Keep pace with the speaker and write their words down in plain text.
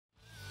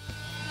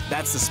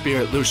That's the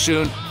spirit, Lu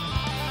Xun.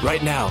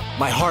 Right now,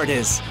 my heart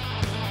is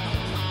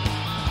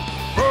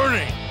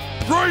burning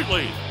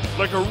brightly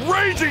like a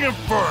raging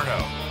inferno.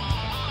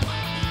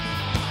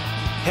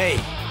 Hey,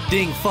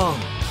 Ding Feng,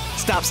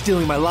 stop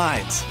stealing my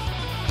lines.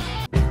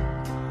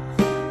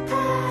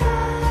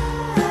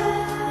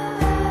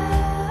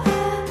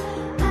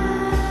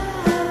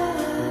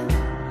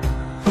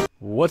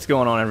 What's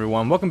going on,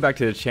 everyone? Welcome back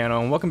to the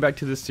channel, and welcome back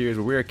to this series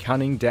where we are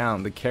counting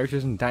down the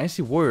characters in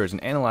Dynasty Warriors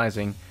and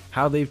analyzing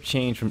how they've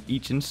changed from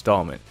each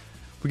installment.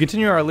 We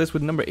continue our list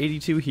with number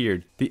 82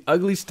 here, the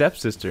ugly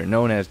stepsister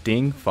known as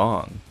Ding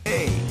Feng.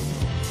 Hey,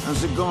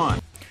 how's it going?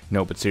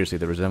 No, but seriously,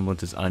 the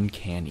resemblance is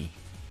uncanny.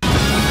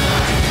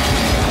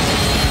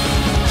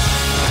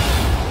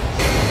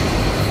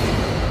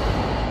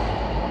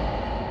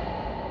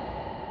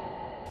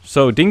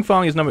 So Ding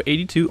Feng is number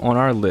 82 on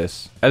our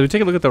list. As we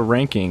take a look at the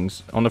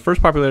rankings, on the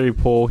first popularity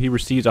poll, he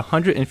receives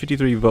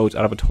 153 votes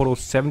out of a total of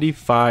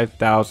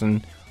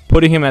 75,000,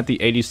 putting him at the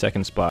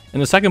 82nd spot. In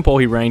the second poll,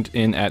 he ranked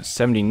in at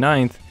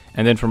 79th,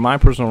 and then for my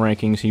personal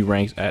rankings, he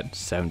ranks at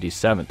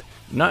 77th.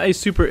 Not a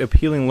super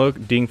appealing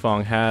look Ding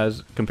Feng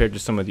has compared to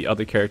some of the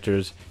other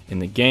characters in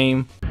the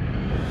game.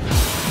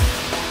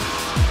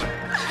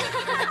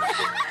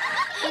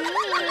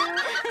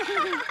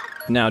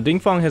 Now, Ding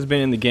Feng has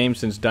been in the game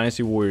since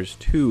Dynasty Warriors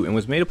 2 and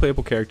was made a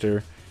playable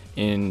character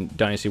in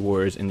Dynasty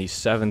Warriors in the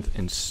 7th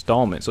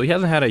installment. So he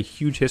hasn't had a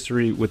huge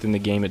history within the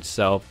game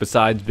itself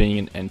besides being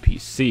an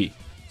NPC.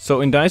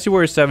 So in Dynasty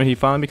Warriors 7, he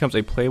finally becomes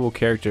a playable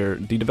character.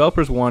 The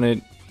developers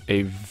wanted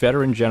a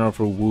veteran general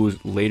for Wu's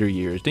later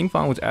years. Ding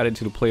Feng was added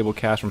to the playable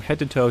cast from head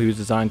to toe. He was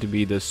designed to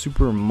be the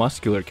super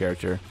muscular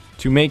character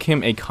to make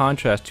him a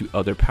contrast to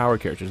other power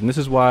characters. And this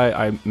is why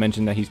I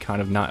mentioned that he's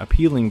kind of not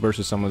appealing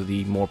versus some of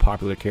the more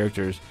popular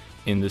characters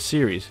in the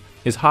series.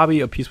 His hobby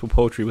of peaceful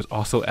poetry was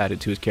also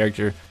added to his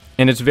character,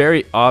 and it's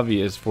very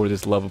obvious for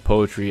this love of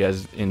poetry,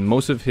 as in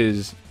most of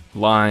his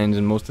lines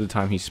and most of the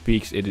time he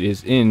speaks, it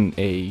is in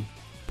a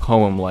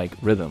poem-like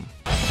rhythm.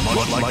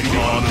 Much like the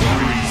autumn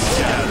breeze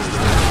scatters,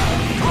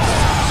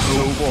 so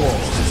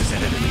falls his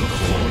enemy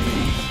before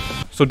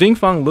me. So Ding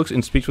Feng looks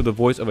and speaks with the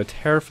voice of a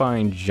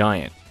terrifying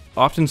giant,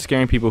 often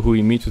scaring people who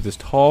he meets with his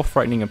tall,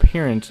 frightening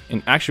appearance.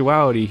 In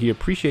actuality, he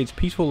appreciates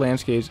peaceful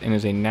landscapes and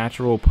is a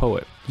natural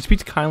poet. He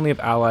speaks kindly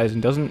of allies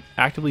and doesn't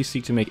actively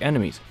seek to make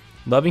enemies.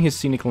 Loving his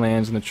scenic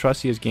lands and the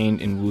trust he has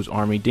gained in Wu's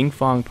army, Ding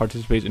Feng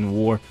participates in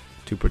war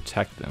to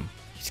protect them.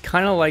 He's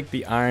kind of like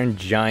the Iron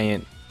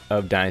Giant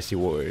of Dynasty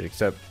Warriors,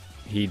 except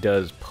he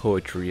does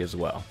poetry as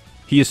well.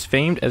 He is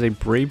famed as a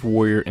brave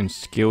warrior and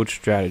skilled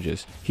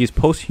strategist. He is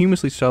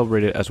posthumously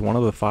celebrated as one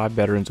of the 5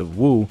 veterans of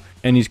Wu,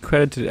 and he's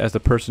credited as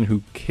the person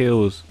who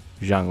kills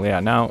Zhang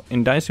Liao. Now,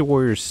 in Dynasty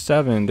Warriors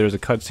 7, there's a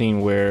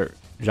cutscene where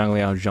Zhang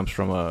Liao jumps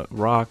from a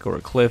rock or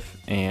a cliff,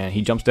 and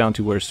he jumps down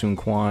to where Sun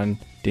Quan,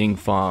 Ding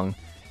Feng,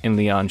 and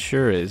Lian Shi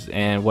is.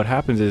 And what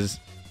happens is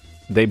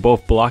they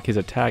both block his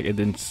attack, and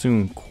then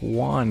Sun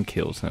Quan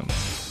kills him.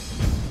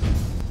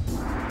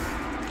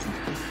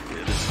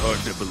 It is hard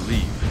to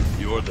believe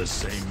you're the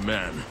same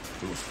man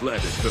who fled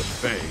at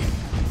Feng.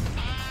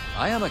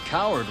 I am a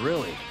coward,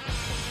 really.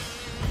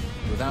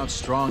 Without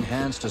strong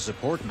hands to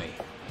support me,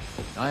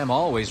 I am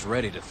always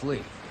ready to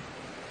flee.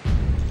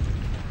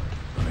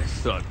 I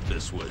thought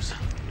this was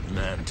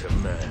man to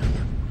man.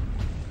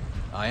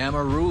 I am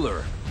a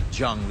ruler,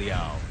 Zhang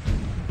Liao.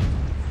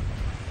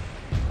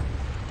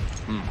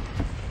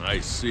 I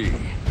see.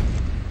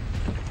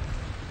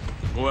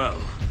 Well,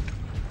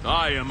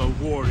 I am a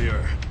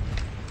warrior.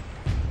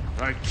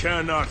 I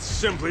cannot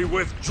simply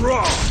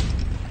withdraw.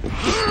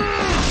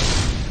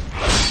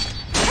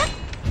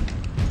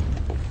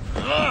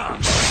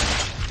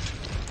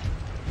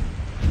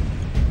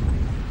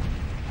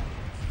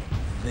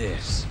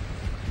 This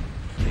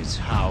is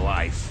how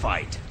I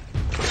fight.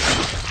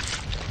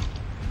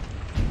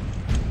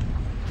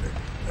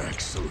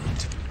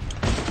 Excellent.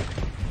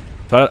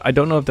 So I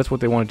don't know if that's what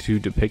they wanted to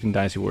depict in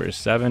Dynasty Warriors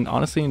 7.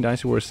 Honestly, in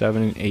Dynasty Warriors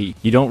 7 and 8,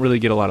 you don't really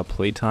get a lot of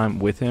playtime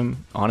with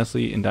him.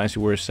 Honestly, in Dynasty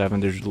Warriors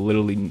 7, there's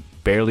literally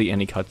barely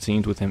any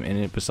cutscenes with him in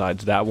it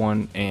besides that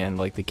one and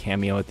like the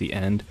cameo at the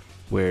end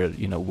where,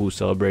 you know, Wu's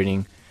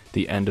celebrating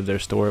the end of their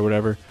story or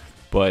whatever.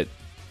 But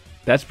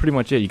that's pretty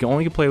much it. You can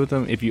only play with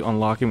him if you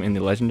unlock him in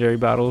the legendary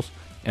battles.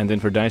 And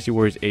then for Dynasty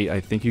Warriors 8, I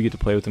think you get to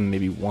play with him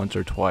maybe once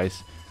or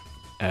twice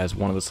as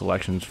one of the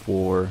selections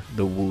for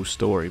the Wu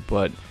story.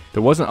 But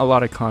there wasn't a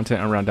lot of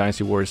content around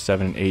Dynasty Warriors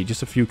 7 and 8,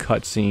 just a few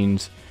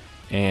cutscenes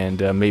and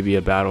maybe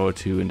a battle or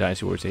two in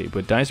Dynasty Warriors 8.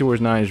 But Dynasty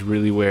Warriors 9 is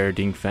really where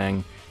Ding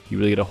Feng, you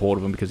really get a hold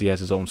of him because he has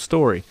his own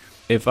story.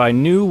 If I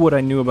knew what I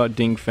knew about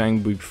Ding Feng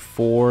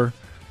before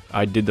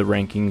I did the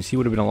rankings, he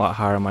would have been a lot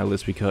higher on my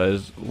list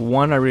because,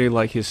 one, I really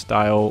like his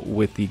style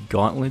with the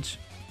gauntlets.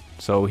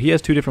 So he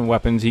has 2 different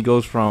weapons. He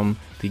goes from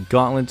the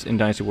gauntlets in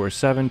Dynasty Warriors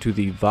 7 to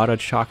the Vada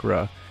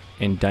Chakra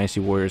in Dynasty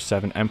Warriors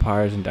 7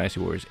 Empires and Dynasty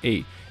Warriors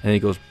 8. And then he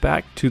goes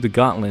back to the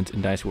gauntlets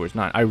in Dynasty Warriors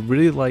 9. I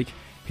really like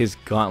his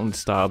gauntlet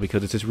style,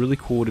 because it's just really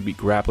cool to be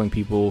grappling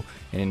people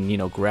and, you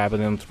know, grabbing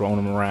them, throwing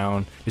them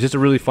around. It's just a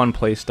really fun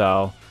play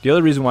style. The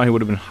other reason why he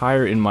would have been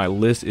higher in my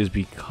list is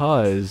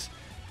because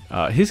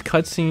his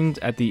cutscenes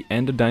at the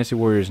end of Dynasty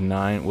Warriors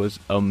 9 was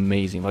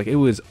amazing. Like, it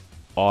was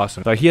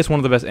awesome. Like, he has one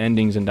of the best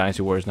endings in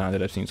Dynasty Warriors 9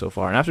 that I've seen so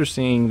far. And after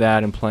seeing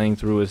that and playing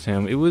through as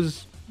him,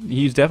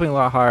 he's definitely a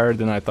lot higher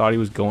than I thought he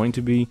was going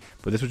to be.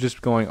 But this was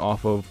just going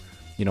off of,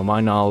 you know,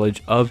 my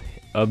knowledge of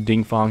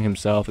Ding Feng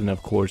himself, and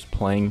of course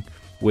playing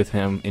with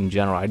him in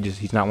general.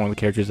 He's not one of the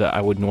characters that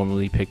I would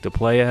normally pick to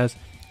play as.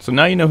 So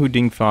now you know who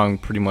Ding Feng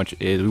pretty much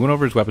is. We went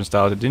over his weapon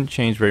styles. It didn't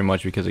change very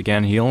much because,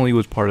 again, he only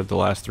was part of the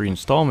last 3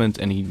 installments,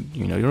 and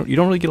you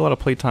don't really get a lot of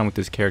playtime with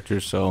this character,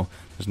 so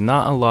there's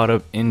not a lot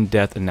of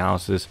in-depth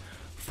analysis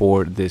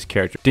for this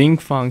character. Ding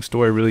Feng's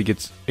story really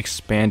gets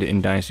expanded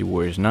in Dynasty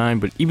Warriors 9,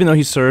 but even though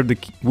he served the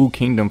Wu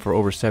Kingdom for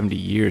over 70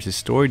 years, his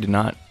story did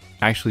not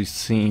actually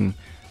seem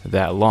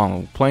that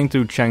long. Playing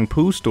through Cheng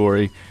Pu's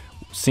story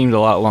seemed a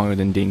lot longer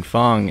than Ding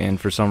Feng, and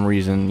for some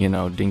reason, you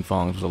know, Ding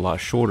Feng's was a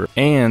lot shorter.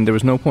 And there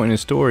was no point in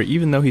his story,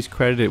 even though he's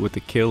credited with the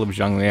kill of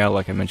Zhang Liao,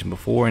 like I mentioned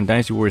before. In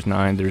Dynasty Warriors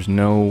 9, there's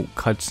no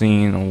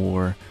cutscene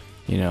or,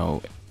 you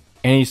know,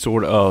 any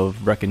sort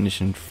of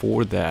recognition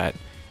for that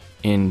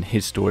in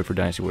his story for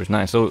Dynasty Warriors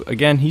 9. So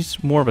again,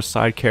 he's more of a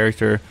side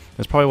character.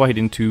 That's probably why he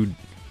didn't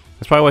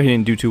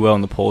do too well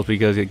in the polls,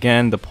 because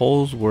again, the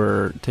polls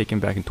were taken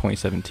back in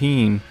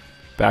 2017,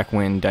 back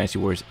when Dynasty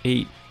Warriors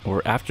 8,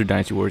 or after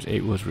Dynasty Warriors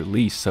 8 was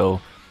released.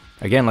 So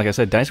again, like I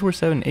said, Dynasty Warriors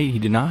 7 and 8, he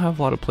did not have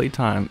a lot of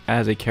playtime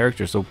as a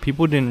character, so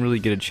people didn't really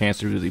get a chance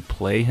to really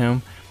play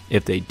him.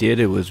 If they did,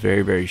 it was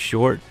very, very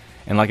short.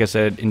 And like I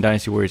said, in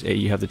Dynasty Warriors 8,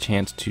 you have the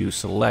chance to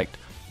select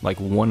like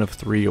one of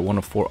 3 or one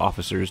of 4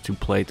 officers to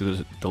play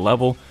through the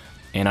level,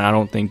 and I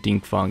don't think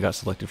Ding Feng got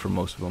selected for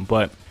most of them.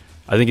 But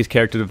I think his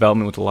character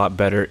development was a lot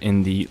better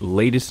in the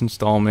latest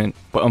installment.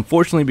 But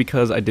unfortunately,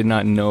 because I did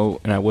not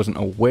know and I wasn't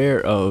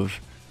aware of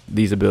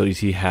these abilities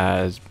he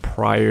has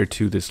prior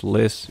to this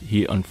list,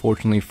 he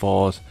unfortunately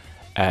falls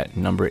at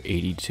number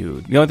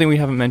 82. The only thing we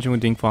haven't mentioned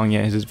with Ding Feng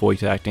yet is his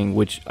voice acting,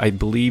 which I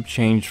believe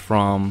changed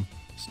from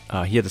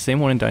he had the same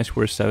one in Dynasty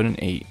Warriors 7 and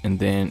 8, and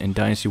then in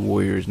Dynasty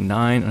Warriors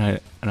 9,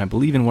 and I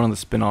believe in one of the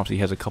spin-offs he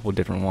has a couple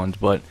different ones,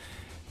 but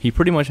he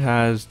pretty much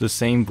has the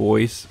same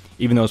voice.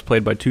 Even though it's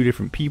played by 2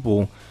 different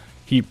people,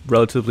 he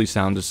relatively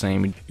sounds the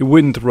same. It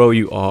wouldn't throw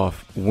you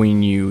off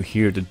when you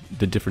hear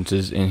the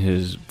differences in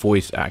his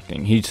voice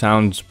acting. He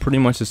sounds pretty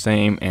much the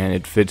same, and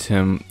it fits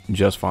him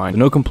just fine.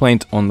 No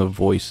complaints on the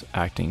voice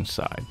acting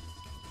side.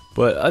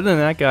 But other than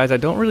that, guys, I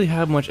don't really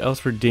have much else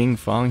for Ding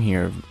Feng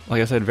here.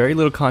 Like I said, very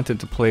little content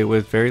to play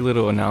with, very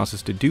little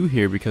analysis to do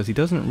here, because he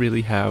doesn't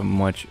really have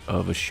much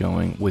of a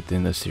showing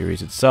within the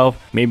series itself.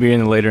 Maybe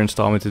in the later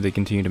installments, if they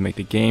continue to make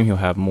the game, he'll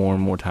have more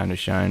and more time to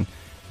shine.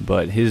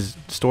 But his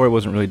story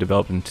wasn't really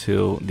developed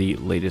until the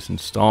latest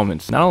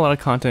installments. Not a lot of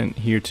content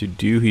here to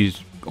do.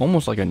 He's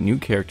almost like a new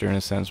character in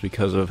a sense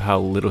because of how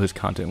little his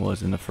content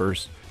was in the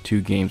first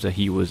 2 games that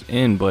he was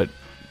in. But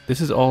this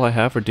is all I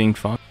have for Ding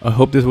Feng. I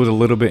hope this was a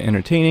little bit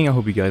entertaining. I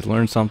hope you guys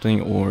learned something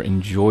or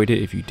enjoyed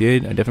it. If you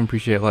did, I definitely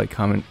appreciate a like,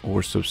 comment,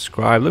 or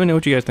subscribe. Let me know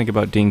what you guys think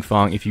about Ding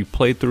Feng, if you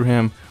played through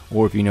him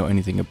or if you know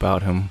anything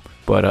about him.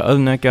 But other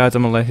than that, guys,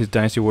 I'm going to let his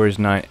Dynasty Warriors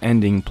 9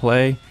 ending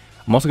play.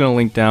 I'm also going to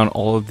link down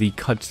all of the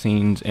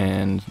cutscenes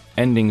and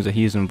endings that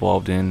he's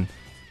involved in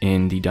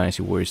the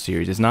Dynasty Warriors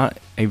series. It's not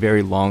a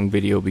very long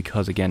video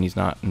because, again, he's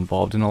not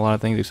involved in a lot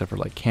of things except for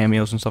like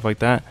cameos and stuff like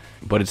that.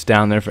 But it's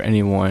down there for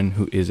anyone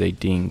who is a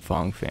Ding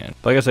Feng fan.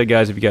 Like I said,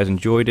 guys, if you guys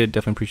enjoyed it,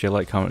 definitely appreciate a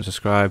like, comment, and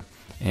subscribe.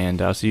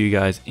 And I'll see you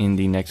guys in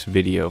the next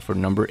video for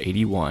number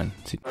 81.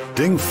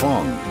 Ding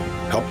Feng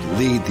helped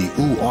lead the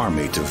Wu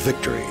army to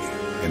victory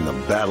in the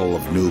Battle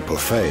of New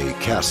Pefei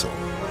Castle.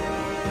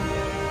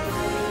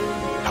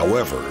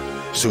 However,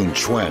 Sun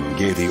Quan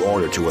gave the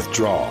order to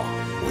withdraw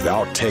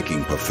without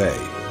taking Pefei.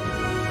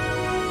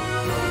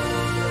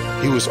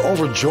 He was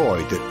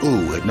overjoyed that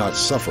Wu had not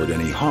suffered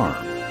any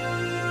harm.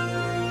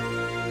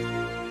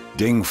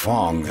 Ding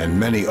Feng and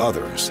many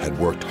others had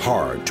worked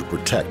hard to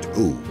protect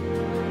Wu.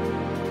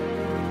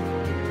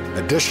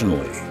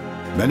 Additionally,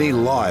 many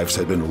lives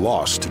had been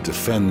lost to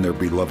defend their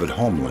beloved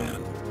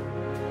homeland.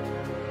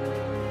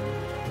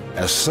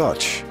 As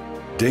such,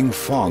 Ding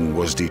Feng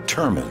was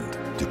determined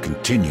to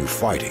continue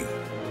fighting.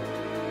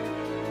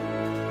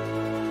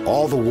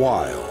 All the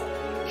while,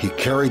 he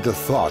carried the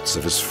thoughts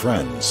of his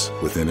friends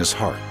within his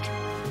heart.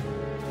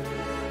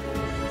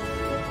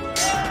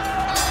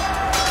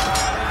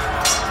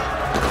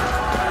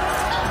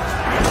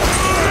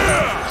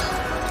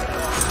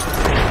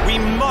 We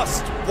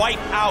must wipe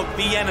out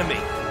the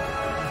enemy.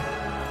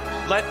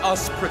 Let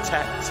us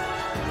protect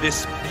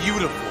this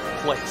beautiful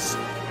place.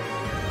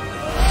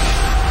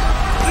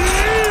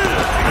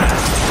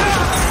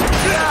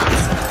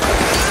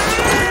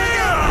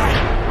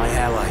 My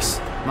allies,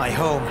 my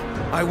home.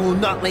 I will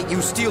not let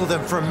you steal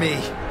them from me.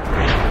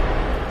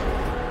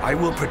 I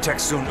will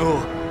protect Sun Wu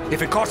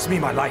if it costs me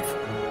my life.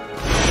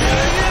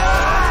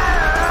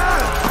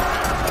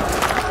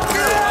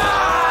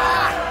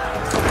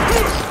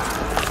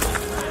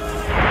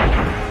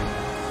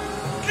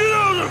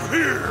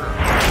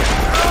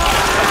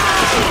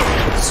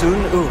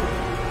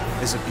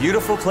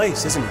 beautiful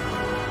place, isn't it?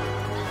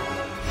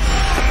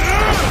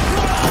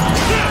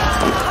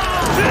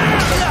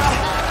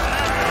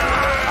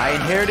 I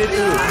inherited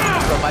Ur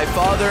from my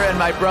father and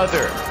my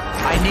brother.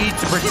 I need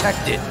to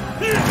protect it.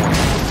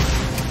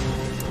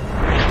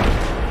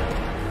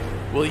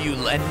 Will you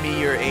lend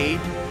me your aid?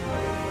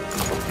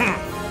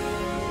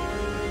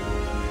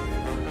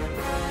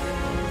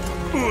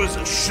 Who is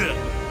a ship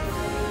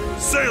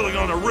sailing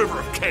on a river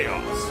of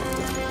chaos?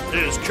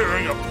 It is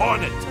carrying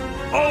upon it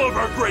all of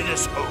our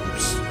greatest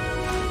hopes.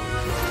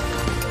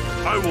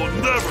 I will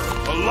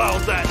never allow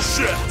that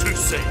ship to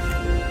sink.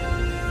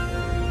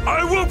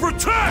 I will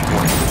protect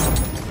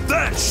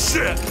that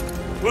ship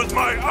with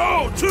my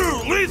own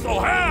two lethal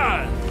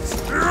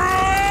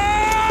hands!